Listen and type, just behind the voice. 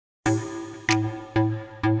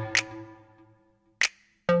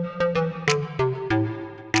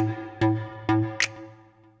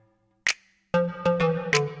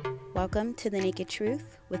Welcome to The Naked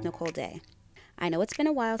Truth with Nicole Day. I know it's been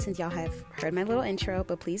a while since y'all have heard my little intro,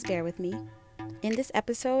 but please bear with me. In this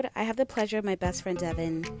episode, I have the pleasure of my best friend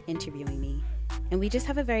Devin interviewing me, and we just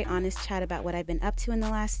have a very honest chat about what I've been up to in the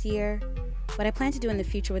last year, what I plan to do in the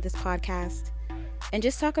future with this podcast, and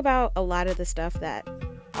just talk about a lot of the stuff that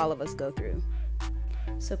all of us go through.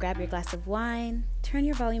 So grab your glass of wine, turn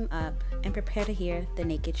your volume up, and prepare to hear The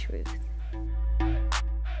Naked Truth.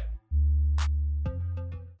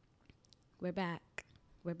 We're back,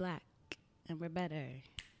 we're black, and we're better.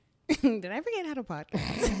 Did I forget how to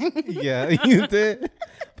podcast? Yeah, you did.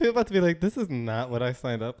 People about to be like, this is not what I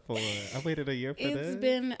signed up for. I waited a year for this. It's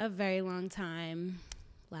been a very long time.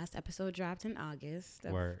 Last episode dropped in August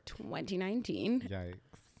of 2019.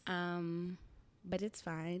 Yikes. But it's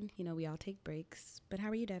fine. You know, we all take breaks. But how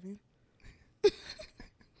are you, Devin?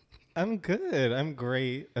 I'm good. I'm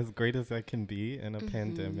great. As great as I can be in a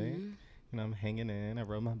pandemic. You know, I'm hanging in. I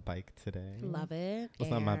rode my bike today. Love it. It's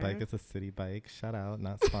not my bike. It's a city bike. Shout out.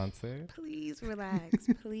 Not sponsored. Please relax.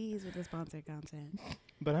 Please with the sponsored content.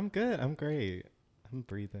 But I'm good. I'm great. I'm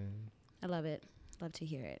breathing. I love it. Love to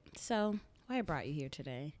hear it. So, why I brought you here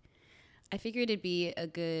today? I figured it'd be a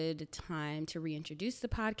good time to reintroduce the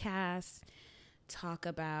podcast, talk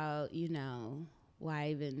about, you know, why I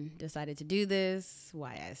even decided to do this,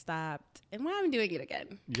 why I stopped, and why I'm doing it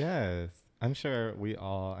again. Yes. I'm sure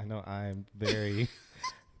I know I'm very,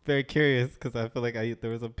 very curious because I feel like there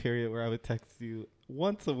was a period where I would text you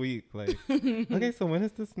once a week. Like, okay, so when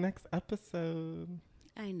is this next episode?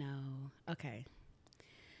 I know. Okay.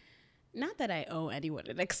 Not that I owe anyone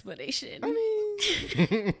an explanation.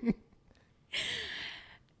 I mean.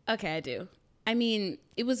 Okay, I do. I mean,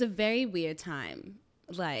 it was a very weird time.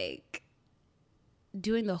 Like,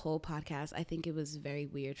 doing the whole podcast, I think it was very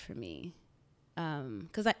weird for me.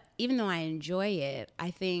 Because even though I enjoy it, I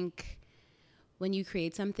think when you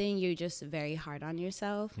create something, you're just very hard on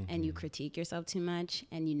yourself and you critique yourself too much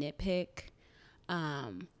and you nitpick.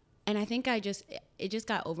 And I think it just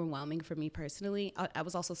got overwhelming for me personally. I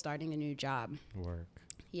was also starting a new job. Work.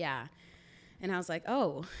 Yeah. And I was like,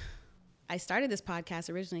 oh, I started this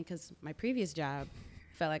podcast originally because my previous job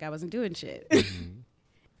felt like I wasn't doing shit.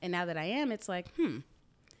 And now that I am, it's like,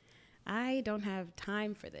 I don't have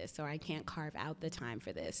time for this, or I can't carve out the time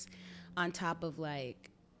for this. On top of like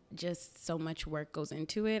just so much work goes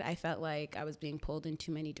into it, I felt like I was being pulled in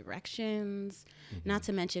too many directions. Not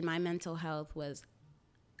to mention my mental health was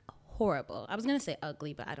horrible. I was gonna say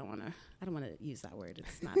ugly, but I don't want to use that word.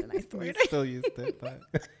 It's not a nice word. We still used it, but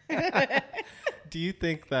do you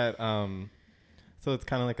think that so it's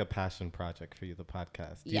kind of like a passion project for you, the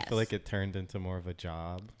podcast? Do you feel like it turned into more of a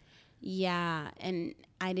job? Yeah, and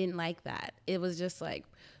I didn't like that. It was just like,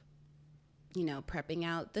 you know, prepping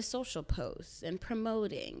out the social posts and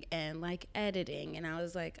promoting and like editing. And I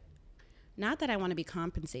was like, not that I want to be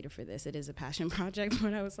compensated for this. It is a passion project,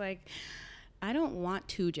 but I was like, I don't want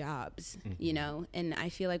two jobs, you know? And I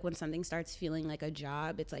feel like when something starts feeling like a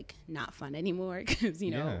job, it's like not fun anymore because,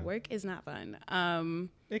 you know, work is not fun.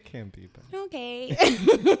 It can be, but okay,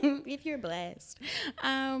 if you're blessed.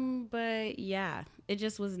 But yeah, it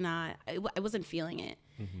just was not, I wasn't feeling it.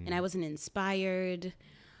 And I wasn't inspired.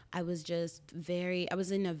 I was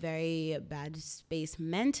in a very bad space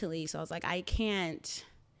mentally. So I was like, I can't.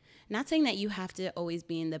 Not saying that you have to always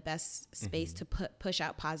be in the best space to push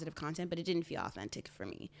out positive content, but it didn't feel authentic for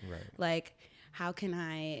me. Right. Like, how can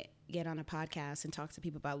I get on a podcast and talk to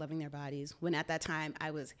people about loving their bodies when at that time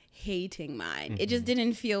I was hating mine? It just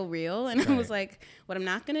didn't feel real. And I was like, what I'm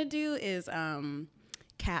not going to do is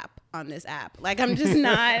cap on this app. Like, I'm just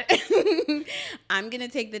not. I'm going to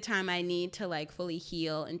take the time I need to like fully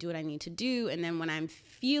heal and do what I need to do. And then when I'm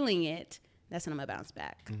feeling it, that's when I'm going to bounce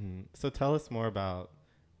back. So tell us more about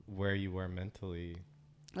where you were mentally.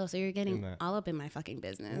 Oh, so you're getting all up in my fucking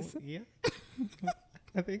business. Well, yeah.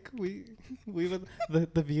 I think we would,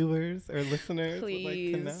 the viewers or listeners would like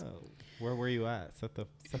to know. Where were you at? Set the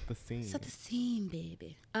scene. Set the scene,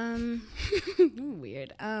 baby.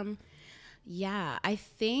 Weird. Yeah, I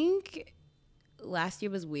think last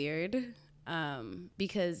year was weird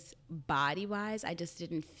because body-wise, I just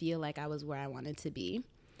didn't feel like I was where I wanted to be.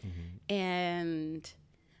 And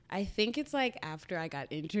I think it's like after I got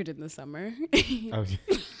injured in the summer,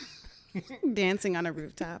 dancing on a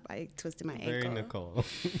rooftop, I twisted my ankle. Very Nicole.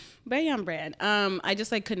 Very on brand. I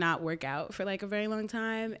just like could not work out for like a very long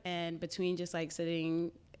time. And between just like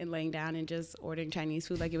sitting and laying down and just ordering Chinese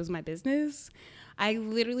food like it was my business, I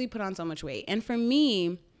literally put on so much weight. And for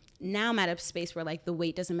me, now I'm at a space where like the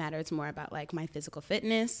weight doesn't matter. It's more about like my physical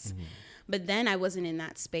fitness. But then I wasn't in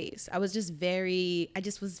that space. I was just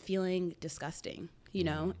was feeling disgusting, you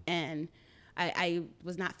know? And I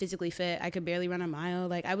was not physically fit. I could barely run a mile.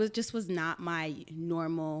 Like I was not my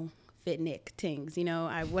normal fit Nick things. You know,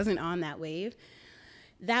 I wasn't on that wave.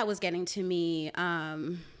 That was getting to me.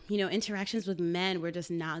 You know, interactions with men were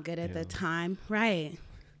just not good at the time. Right.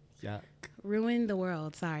 Yuck. Ruined the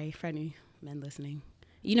world. Sorry for any men listening.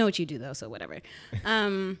 You know what you do though, so whatever.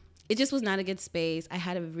 It just was not a good space. I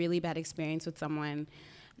had a really bad experience with someone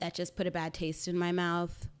that just put a bad taste in my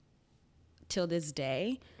mouth till this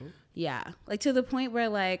day. Ooh. Yeah. Like to the point where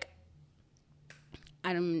like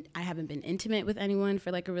I haven't been intimate with anyone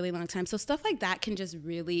for like a really long time. So stuff like that can just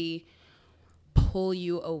really pull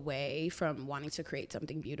you away from wanting to create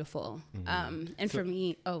something beautiful. And so, for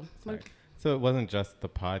me, so it wasn't just the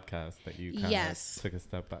podcast that you kind of took a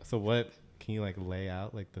step back. So what can you like lay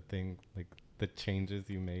out like the thing, like the changes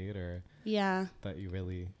you made or that you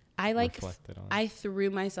really reflected on? I threw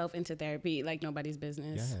myself into therapy like nobody's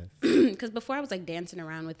business. Because before I was like dancing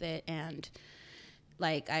around with it, and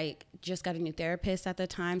like I just got a new therapist at the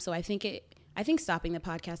time. So I think stopping the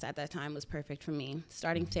podcast at that time was perfect for me.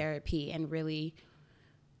 Starting therapy and really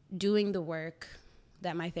doing the work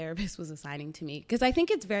that my therapist was assigning to me. Because I think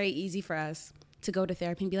it's very easy for us to go to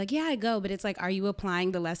therapy and be like, yeah, I go. But it's like, are you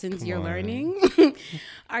applying the lessons you're learning?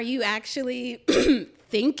 Are you actually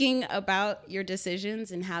thinking about your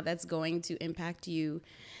decisions and how that's going to impact you,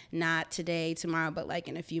 not today, tomorrow, but like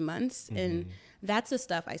in a few months? And that's the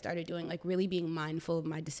stuff I started doing, like really being mindful of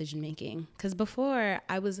my decision making. Because before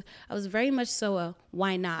I was very much so a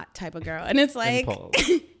why not type of girl, and it's like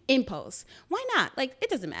impulse. Why not? Like it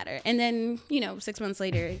doesn't matter. And then 6 months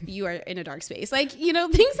later, you are in a dark space. Like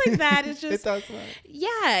things like that. It's just it does matter.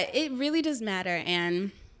 Yeah, it really does matter.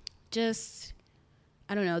 And just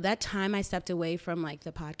I don't know. That time I stepped away from like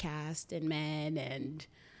the podcast and men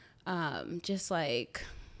and just like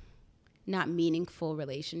not meaningful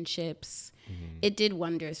relationships. It did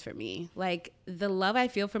wonders for me. Like the love I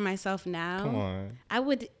feel for myself now, I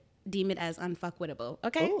would deem it as unfuckwittable.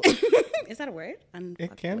 Okay. Is that a word?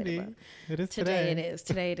 It can be. It is today.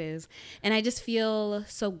 Today it is. And I just feel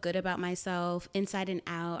so good about myself inside and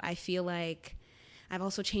out. I feel like I've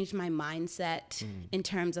also changed my mindset in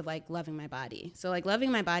terms of like loving my body. So like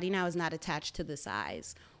loving my body now is not attached to the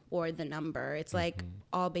size or the number. It's like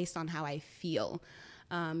all based on how I feel.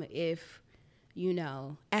 If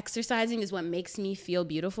exercising is what makes me feel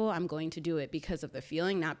beautiful, I'm going to do it because of the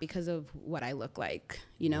feeling, not because of what I look like,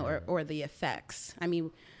 or the effects. I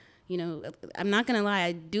mean, I'm not going to lie.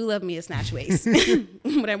 I do love me a snatch waist.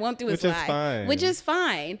 What I won't do is lie. Which is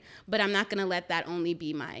fine. But I'm not going to let that only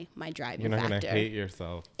be my driving factor. You're not going to hate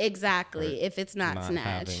yourself. Exactly. If it's not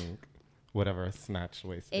snatch. Having whatever a snatch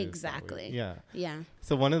waist is. Exactly. Yeah.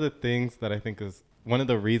 So one of the things that I think is one of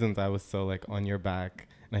the reasons I was so like on your back,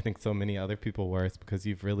 and I think so many other people were, is because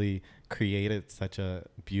you've really created such a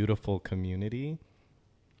beautiful community.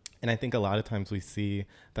 And I think a lot of times we see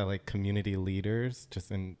that like community leaders,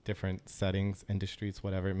 just in different settings, industries,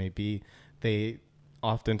 whatever it may be, they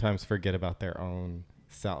oftentimes forget about their own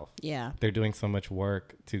self. Yeah. They're doing so much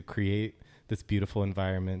work to create this beautiful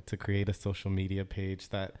environment, to create a social media page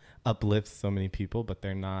that uplifts so many people, but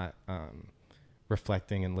they're not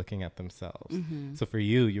reflecting and looking at themselves. So for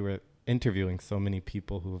you were interviewing so many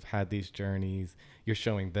people who have had these journeys. You're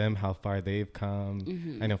showing them how far they've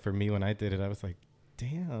come. I know for me, when I did it, I was like,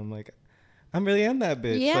 damn, like I'm really in that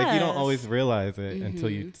bitch. Yes. Like you don't always realize it until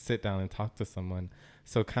you sit down and talk to someone.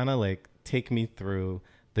 So kind of like take me through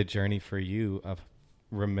the journey for you of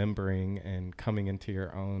remembering and coming into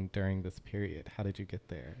your own during this period. How did you get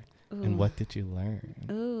there? Ooh. And what did you learn?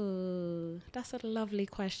 Ooh, that's a lovely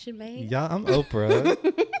question, mate. Yeah, I'm Oprah.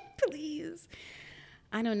 Please.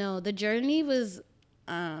 I don't know. The journey was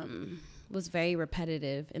very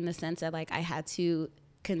repetitive in the sense that like I had to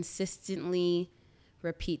consistently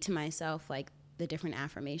repeat to myself like the different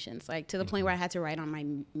affirmations, like to the point where I had to write on my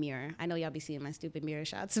mirror. I know y'all be seeing my stupid mirror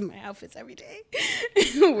shots of my outfits every day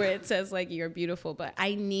where it says like you're beautiful, but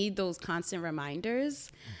I need those constant reminders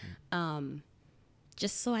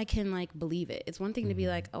just so I can like believe it. It's one thing to be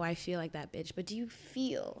like, oh, I feel like that bitch, but do you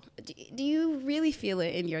really feel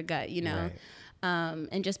it in your gut, Right.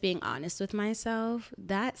 And just being honest with myself,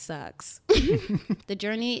 that sucks. The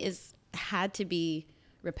journey had to be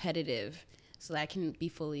repetitive so that can be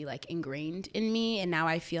fully like ingrained in me. And now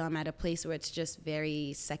I feel I'm at a place where it's just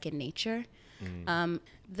very second nature.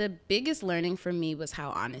 The biggest learning for me was how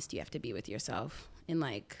honest you have to be with yourself in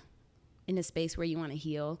a space where you want to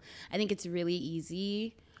heal. I think it's really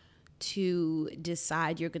easy to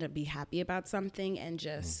decide you're going to be happy about something and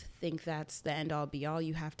just think that's the end all be all.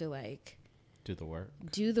 You have to like do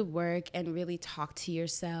the work and really talk to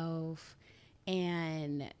yourself.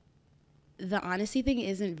 And the honesty thing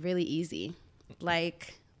isn't really easy.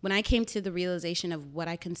 Like, when I came to the realization of what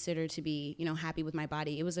I consider to be, you know, happy with my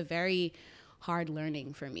body, it was a very hard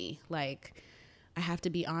learning for me. Like, I have to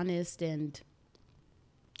be honest and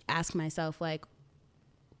ask myself, like,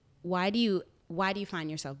 why do you find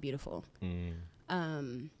yourself beautiful?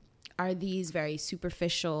 Are these very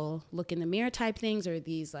superficial look in the mirror type things, or are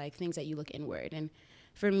these like things that you look inward? And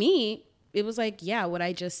for me, it was like, yeah, what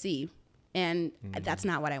I just see. And that's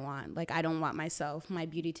not what I want. Like, I don't want my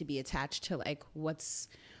beauty to be attached to like what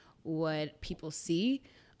people see,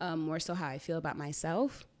 more so how I feel about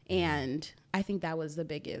myself. And I think that was the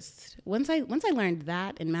biggest. Once I learned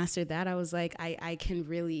that and mastered that, I was like, I can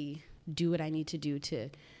really do what I need to do to,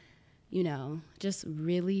 you know, just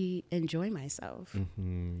really enjoy myself.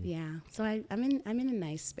 Yeah. So I'm in a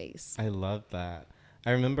nice space. I love that.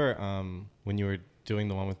 I remember when you were doing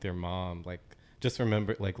the one with your mom, like, just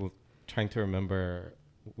remember, like, trying to remember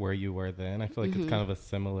where you were then. I feel like it's kind of a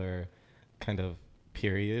similar kind of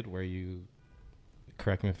period where you,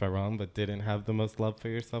 correct me if I'm wrong, but didn't have the most love for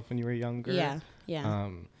yourself when you were younger. Yeah.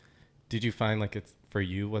 Did you find like it's for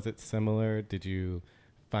you, was it similar? Did you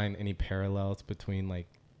find any parallels between like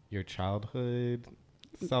your childhood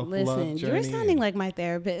self-love journey? You're sounding like my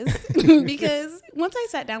therapist because once I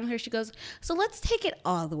sat down with her, she goes, so let's take it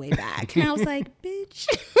all the way back. And I was like, bitch.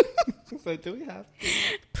 So do we have to?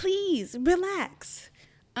 Please relax.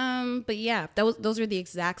 But yeah, those were the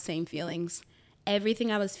exact same feelings.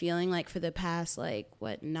 Everything I was feeling like for the past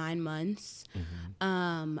 9 months,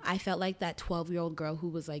 I felt like that 12-year-old girl who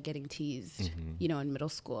was like getting teased, you know, in middle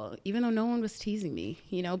school, even though no one was teasing me,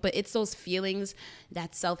 you know. But it's those feelings,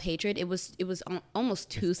 that self-hatred. It was almost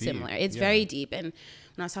too similar. It's very deep. And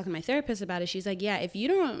when I was talking to my therapist about it, she's like, yeah, if you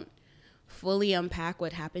don't fully unpack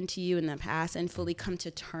what happened to you in the past and fully come to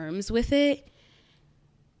terms with it,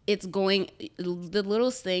 the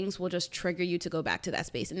littlest things will just trigger you to go back to that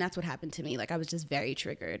space. And that's what happened to me. Like, I was just very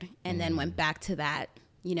triggered and then went back to that,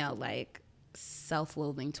 you know, like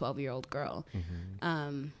self-loathing 12-year-old girl.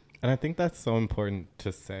 And I think that's so important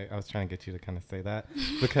to say. I was trying to get you to kind of say that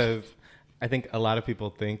because I think a lot of people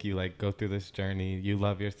think you like go through this journey, you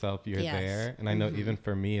love yourself, you're there. And I know even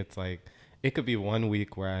for me, it's like, it could be 1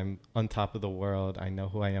 week where I'm on top of the world. I know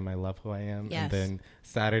who I am. I love who I am. And then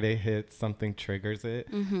Saturday hits, something triggers it,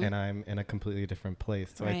 and I'm in a completely different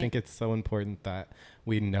place. So I think it's so important that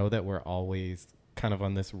we know that we're always kind of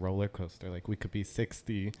on this roller coaster. Like, we could be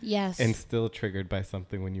 60 and still triggered by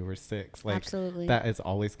something when you were 6. Like, absolutely. That is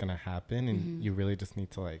always going to happen. And you really just need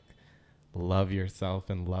to like love yourself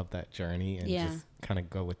and love that journey and just kind of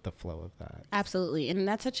go with the flow of that. Absolutely. And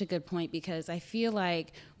that's such a good point because I feel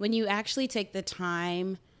like when you actually take the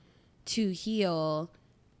time to heal,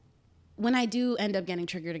 when I do end up getting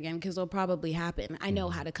triggered again, because it'll probably happen, I know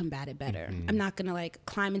how to combat it better. I'm not going to like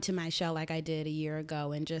climb into my shell like I did a year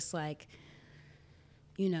ago and just like,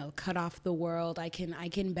 you know, cut off the world. I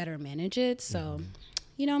can better manage it. So,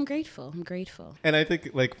 you know, I'm grateful. And I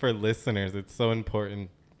think like for listeners, it's so important.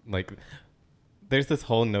 Like, there's this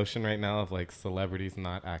whole notion right now of like celebrities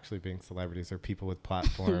not actually being celebrities or people with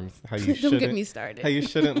platforms. How you don't get me started. How you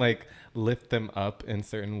shouldn't like lift them up in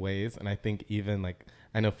certain ways. And I think even like,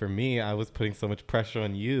 I know for me, I was putting so much pressure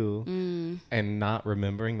on you and not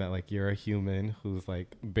remembering that like you're a human who's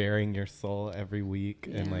like bearing your soul every week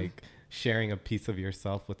and like sharing a piece of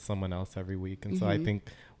yourself with someone else every week. And so I think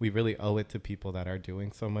we really owe it to people that are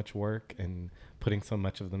doing so much work and putting so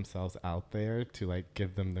much of themselves out there to like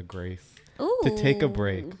give them the grace to take a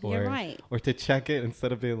break or to check it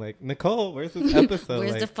instead of being like, Nicole, where's this episode?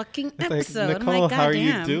 Where's like, the fucking episode? Like, Nicole, how are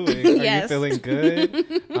you doing? Are you feeling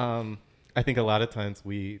good? I think a lot of times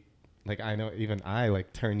we, like, I know even I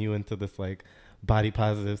like turn you into this like body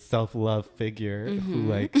positive self-love figure who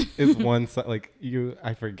like is one side, like you,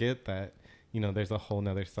 I forget that, you know, there's a whole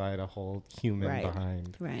nother side, a whole human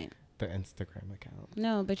behind the Instagram account.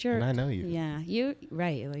 No, but you're, and I know you. Yeah, you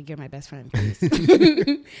right. Like, you're my best friend, please.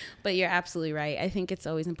 But you're absolutely right. I think it's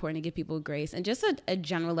always important to give people grace and just a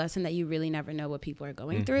general lesson that you really never know what people are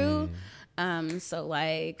going through. So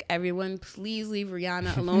like, everyone, please leave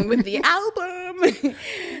Rihanna alone with the album.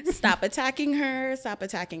 Stop attacking her. Stop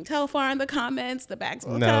attacking Telfar in the comments. The bags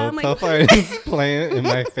will come. No, Telfar is playing in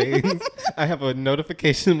my face. I have a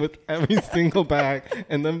notification with every single bag,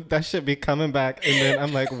 and then that should be coming back. And then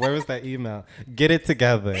I'm like, where was that email? Get it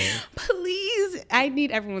together. Please. I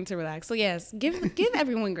need everyone to relax. So yes, give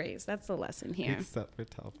everyone grace. That's the lesson here. Except for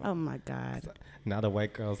Telfar. Oh my God. Now the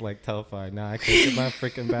white girls like Telfar. Now I can't get my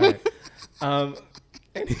freaking bag.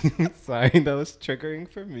 Sorry, that was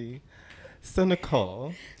triggering for me. So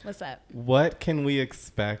Nicole, what's up? What can we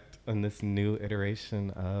expect on this new iteration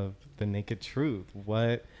of The Naked Truth?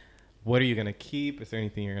 What what are you going to keep? Is there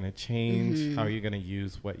anything you're going to change? How are you going to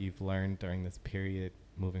use what you've learned during this period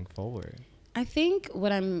moving forward? I think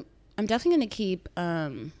what I'm definitely going to keep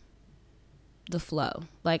the flow.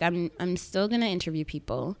 Like I'm still going to interview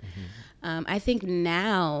people. I think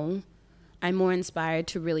now I'm more inspired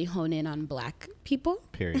to really hone in on Black people.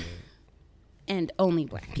 Period. And only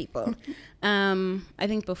Black people. I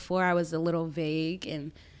think before I was a little vague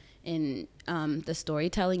in the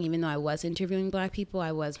storytelling, even though I was interviewing Black people,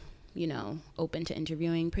 I was, open to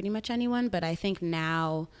interviewing pretty much anyone. But I think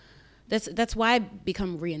now that's why I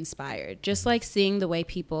become re-inspired. Just like seeing the way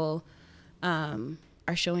people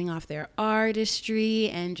are showing off their artistry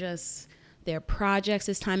and just their projects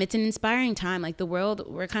this time. It's an inspiring time. Like the world,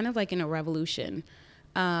 we're kind of like in a revolution.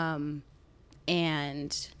 And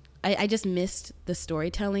I just missed the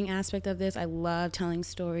storytelling aspect of this. I love telling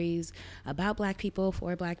stories about Black people,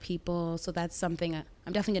 for Black people. So that's something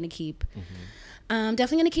I'm definitely going to keep.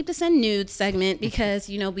 Definitely going to keep the Send Nudes segment because,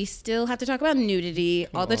 we still have to talk about nudity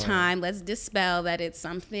all the time. Let's dispel that it's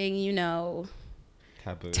something,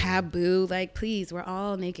 taboo. Like, please, we're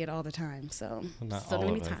all naked all the time. So not still all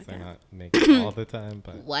gonna of be us time are now. not naked all the time,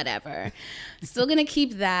 but whatever. Still gonna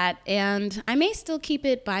keep that, and I may still keep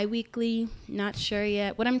it bi-weekly. Not sure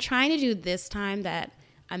yet. What I'm trying to do this time that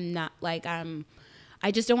I'm not like I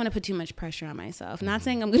just don't want to put too much pressure on myself. Not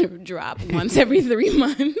saying I'm gonna drop once every 3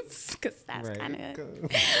 months because that's kind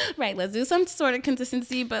of right. Let's do some sort of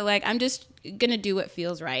consistency, but like I'm just gonna do what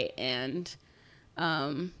feels right and.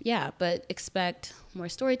 But expect more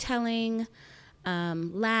storytelling,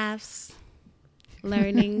 laughs,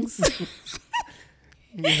 learnings.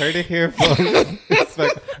 You heard it here, folks.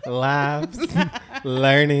 Expect laughs,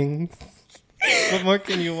 learnings. What more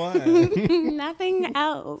can you want? Nothing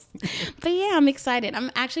else. But yeah, I'm excited.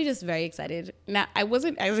 I'm actually just very excited. Now, I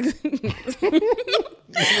wasn't as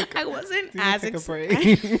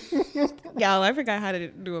excited. Y'all, I forgot how to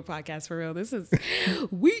do a podcast for real. This is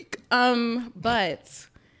weak. But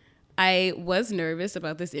I was nervous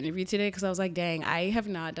about this interview today because I was like, dang, I have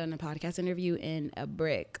not done a podcast interview in a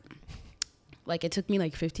brick. Like, it took me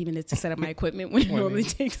like 15 minutes to set up my equipment when it normally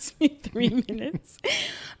takes me 3 minutes.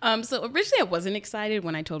 So originally I wasn't excited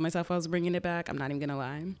when I told myself I was bringing it back. I'm not even going to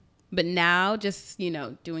lie. But now just,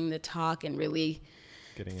 doing the talk and really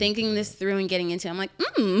thinking this through and getting into it, I'm like,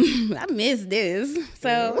 I missed this.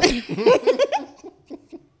 So,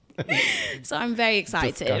 so I'm very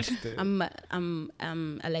excited. Disgusted.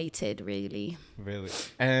 I'm elated, really. Really?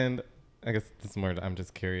 And I guess this is more, I'm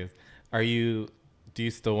just curious. Do you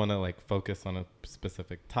still want to like focus on a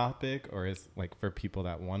specific topic, or is like for people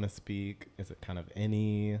that want to speak, is it kind of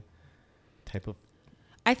any type of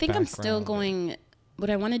I think I'm still going, what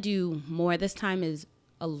I want to do more this time is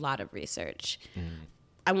a lot of research.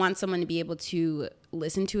 I want someone to be able to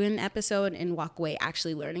listen to an episode and walk away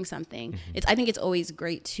actually learning something. I think it's always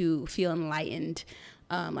great to feel enlightened.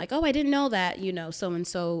 Like, oh, I didn't know that,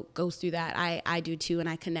 so-and-so goes through that. I do too, and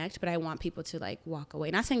I connect, but I want people to like walk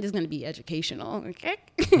away. Not saying this is going to be educational, okay?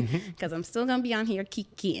 Because I'm still going to be on here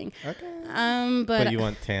kikiing. Okay. But you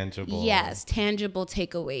want tangible. Yes, tangible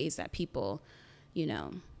takeaways that people,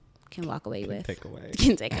 can walk away with.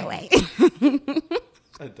 Can take away.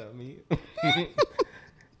 A dummy.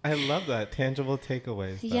 I love that. Tangible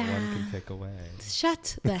takeaways that one can take away.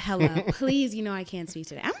 Shut the hell up. Please, I can't speak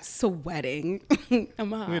today. I'm sweating.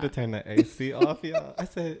 I'm hot. We had to turn the AC off, y'all. I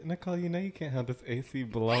said, Nicole, you can't have this AC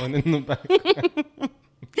blowing in the background.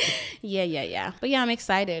 Yeah. But yeah, I'm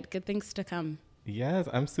excited. Good things to come. Yes,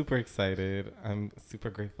 I'm super excited. I'm super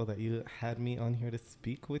grateful that you had me on here to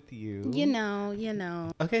speak with you. You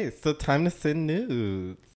know. Okay, so time to send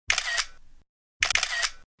nudes.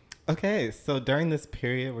 Okay, so during this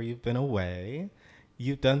period where you've been away,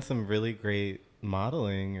 you've done some really great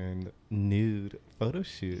modeling and nude photo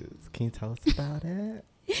shoots. Can you tell us about it?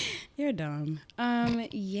 You're dumb.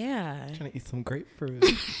 Yeah. I'm trying to eat some grapefruit.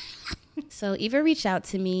 So Eva reached out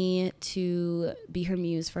to me to be her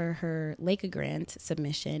muse for her Leica grant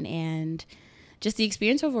submission, and just the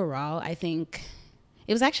experience overall, I think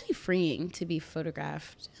it was actually freeing to be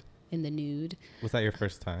photographed in the nude. Was that your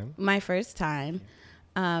first time? My first time.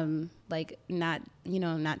 Like not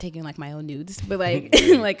taking like my own nudes, but like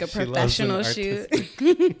like a professional shoot.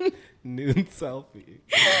 Nude selfie.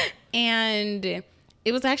 And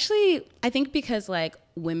it was actually, I think because like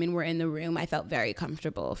women were in the room, I felt very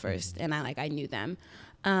comfortable first, and I knew them.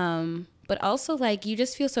 But also like you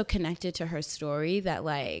just feel so connected to her story that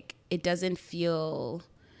like it doesn't feel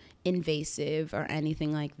invasive or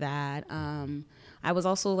anything like that. I was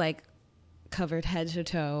also like covered head to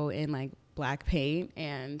toe in like black paint,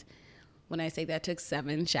 and when I say that took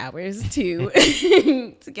 7 showers to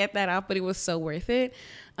to get that off, but it was so worth it.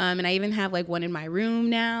 And I even have like one in my room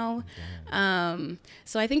now.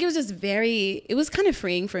 So I think it was just it was kind of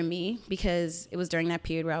freeing for me, because it was during that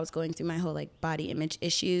period where I was going through my whole like body image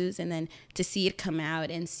issues, and then to see it come out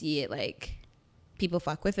and see it like people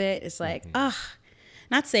fuck with it, it's like,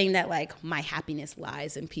 not saying that like my happiness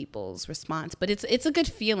lies in people's response, but it's a good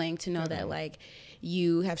feeling to know that like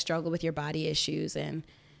you have struggled with your body issues and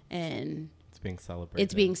it's being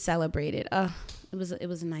celebrated. It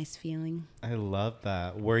was a nice feeling. I love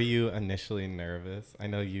that. Were you initially nervous? I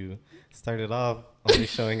know you started off only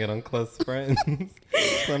showing it on close friends,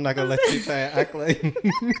 so I'm not gonna let you try and act like.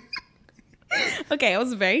 Okay, I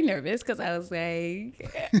was very nervous because I was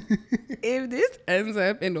like, if this ends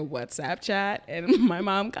up in a WhatsApp chat and my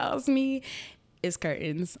mom calls me, it's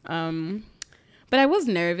curtains. But I was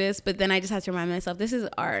nervous, but then I just had to remind myself, this is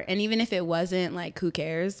art. And even if it wasn't, like, who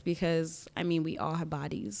cares? Because, I mean, we all have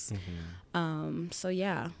bodies. So,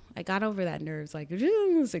 yeah, I got over that nerves, like,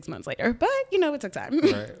 6 months later. But, you know, it took time.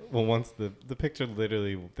 Right. Well, once the picture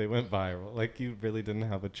literally, they went viral. Like, you really didn't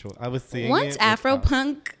have a choice. I was seeing once it.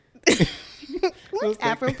 Afropunk... Once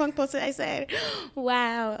Afropunk posted, I said,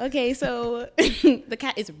 wow, okay, so the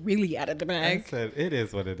cat is really out of the bag. I said, it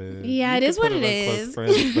is what it is. Yeah, it is what it is.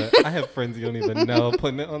 Friends, but I have friends you don't even know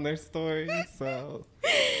putting it on their stories, so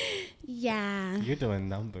yeah, you're doing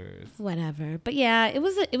numbers. Whatever. But yeah, it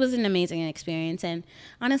was an amazing experience, and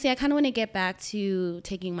honestly, I kind of want to get back to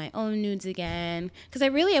taking my own nudes again, because I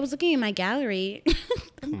was looking in my gallery.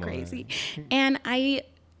 I'm crazy, and I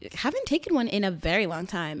haven't taken one in a very long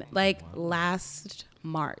time, like last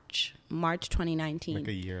March 2019, like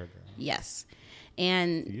a year ago. Yes.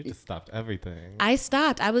 And you just stopped everything. I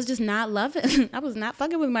stopped. I was just not loving. I was not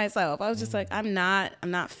fucking with myself. I was just like, I'm not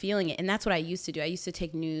feeling it. And that's what I used to do. I used to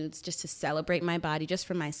take nudes just to celebrate my body, just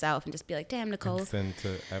for myself, and just be like, damn, Nicole. And send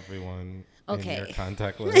to everyone in your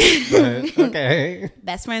contact list. But, okay.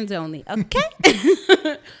 Best friends only.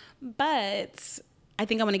 Okay. But I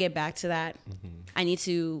think I want to get back to that. I need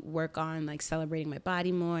to work on like celebrating my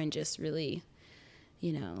body more and just really,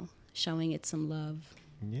 showing it some love.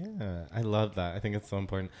 Yeah, I love that. I think it's so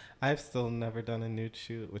important. I've still never done a nude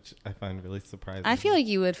shoot, which I find really surprising. I feel like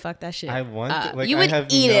you would fuck that shit. I want to. Like, you would I have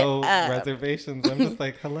eat no it reservations. I'm just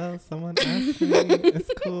like, hello, someone asked me.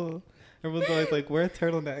 It's cool. Everyone's always like, wear a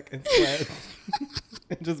turtleneck and sweat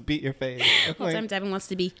and just beat your face. The whole time Devin wants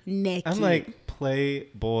to be naked. I'm like, play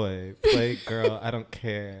boy, play girl. I don't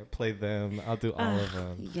care. Play them. I'll do all of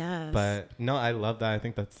them. Yes. But no, I love that. I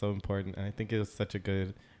think that's so important. And I think it was such a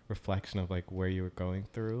good reflection of like where you were going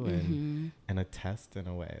through and a test in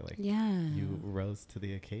a way. Like, you rose to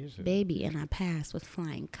the occasion. Baby, and I passed with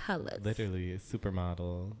flying colors. Literally a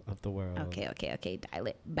supermodel of the world. Okay. Dial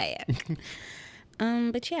it back.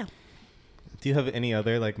 But yeah. Do you have any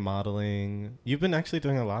other like modeling? You've been actually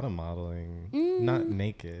doing a lot of modeling, not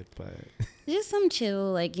naked, but just some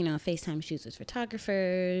chill, like, FaceTime shoots with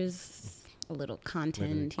photographers, a little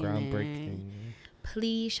content here. Groundbreaking.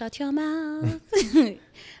 Please shut your mouth.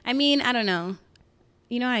 I mean, I don't know.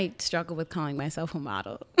 I struggle with calling myself a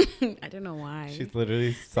model. I don't know why. She's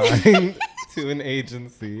literally signed to an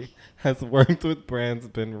agency, has worked with brands,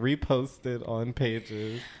 been reposted on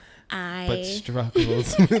pages. But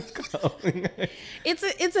struggles with calling it.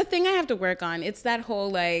 It's a thing I have to work on. It's that whole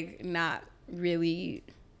like not really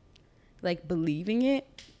like believing it.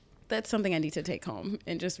 That's something I need to take home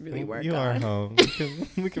and just really work on. You are home.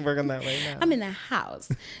 We can work on that right now. I'm in the house.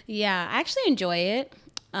 Yeah, I actually enjoy it.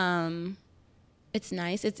 It's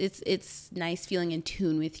nice. It's nice feeling in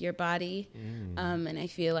tune with your body. And I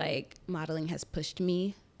feel like modeling has pushed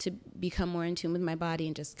me to become more in tune with my body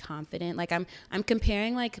and just confident. Like I'm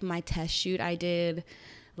comparing like my test shoot I did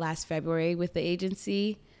last February with the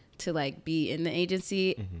agency to like be in the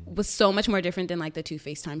agency was so much more different than like the 2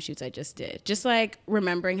 FaceTime shoots I just did. Just like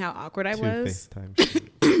remembering how awkward I was. 2 FaceTime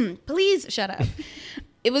shoots. Please shut up.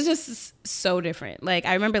 It was just so different. Like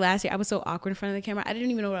I remember last year I was so awkward in front of the camera. I didn't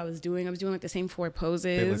even know what I was doing. I was doing like the same 4 poses.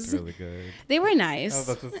 They looked really good. They were nice.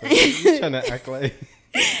 I was about to say, you're trying to act like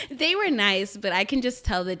they were nice, but I can just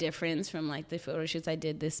tell the difference from like the photo shoots I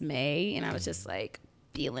did this May, and I was just like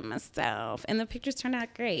feeling myself, and the pictures turned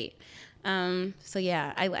out great. So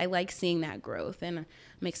yeah, I like seeing that growth, and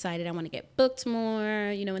I'm excited. I want to get booked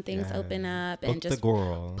more, when things open up, and just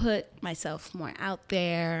put myself more out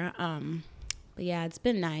there. But yeah, it's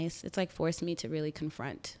been nice. It's like forced me to really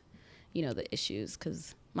confront, the issues,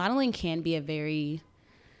 because modeling can be a very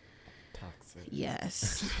toxic.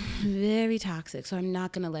 Yes. Very toxic. So I'm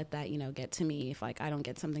not going to let that, get to me. If like I don't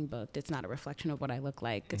get something booked, it's not a reflection of what I look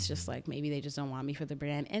like. It's just like maybe they just don't want me for the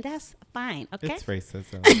brand, and that's fine. Okay. It's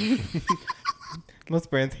racism. Most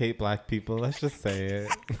brands hate black people. Let's just say it.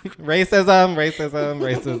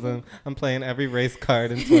 Racism. I'm playing every race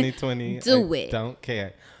card in 2020. Do it. Don't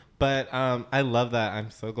care. But I love that.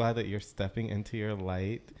 I'm so glad that you're stepping into your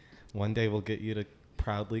light. One day we'll get you to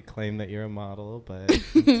proudly claim that you're a model, but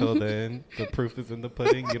until then, the proof is in the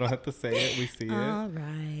pudding. You don't have to say it. We see it. All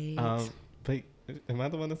right. But am I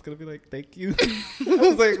the one that's going to be like, thank you? I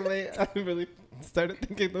was like, wait, I really started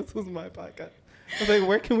thinking this was my podcast. I was like,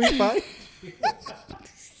 where can we find you?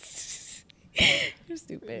 You're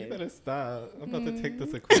stupid. You better stop. I'm about to take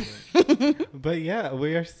this equipment. But yeah,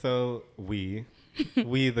 we are we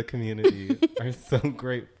the community are so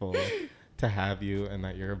grateful to have you, and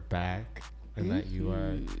that you're back, and that you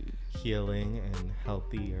are healing and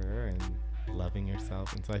healthier and loving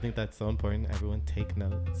yourself. And so I think that's so important. Everyone take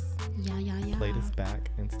notes. Yeah. Play this back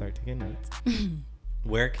and start taking notes.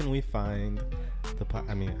 Where can we find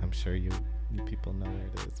I'm sure you people know where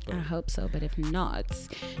it is. But I hope so, but if not,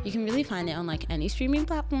 you can really find it on like any streaming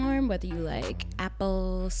platform, whether you like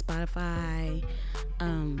Apple, Spotify,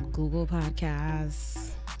 Google Podcasts,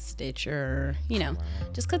 Stitcher,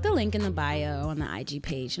 just click the link in the bio on the IG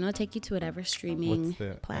page and it'll take you to whatever streaming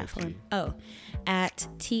platform. IG? Oh, at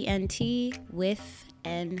TNT with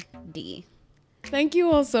ND. Thank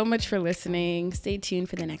you all so much for listening. Stay tuned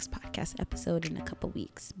for the next podcast episode in a couple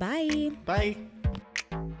weeks. Bye. Bye.